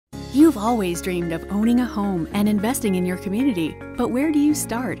You've always dreamed of owning a home and investing in your community, but where do you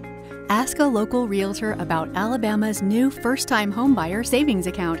start? Ask a local realtor about Alabama's new first-time homebuyer savings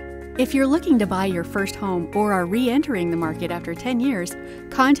account. If you're looking to buy your first home or are re-entering the market after 10 years,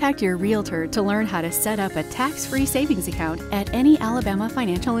 contact your realtor to learn how to set up a tax-free savings account at any Alabama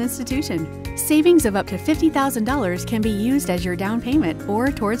financial institution. Savings of up to $50,000 can be used as your down payment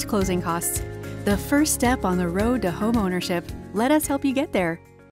or towards closing costs. The first step on the road to homeownership. Let us help you get there.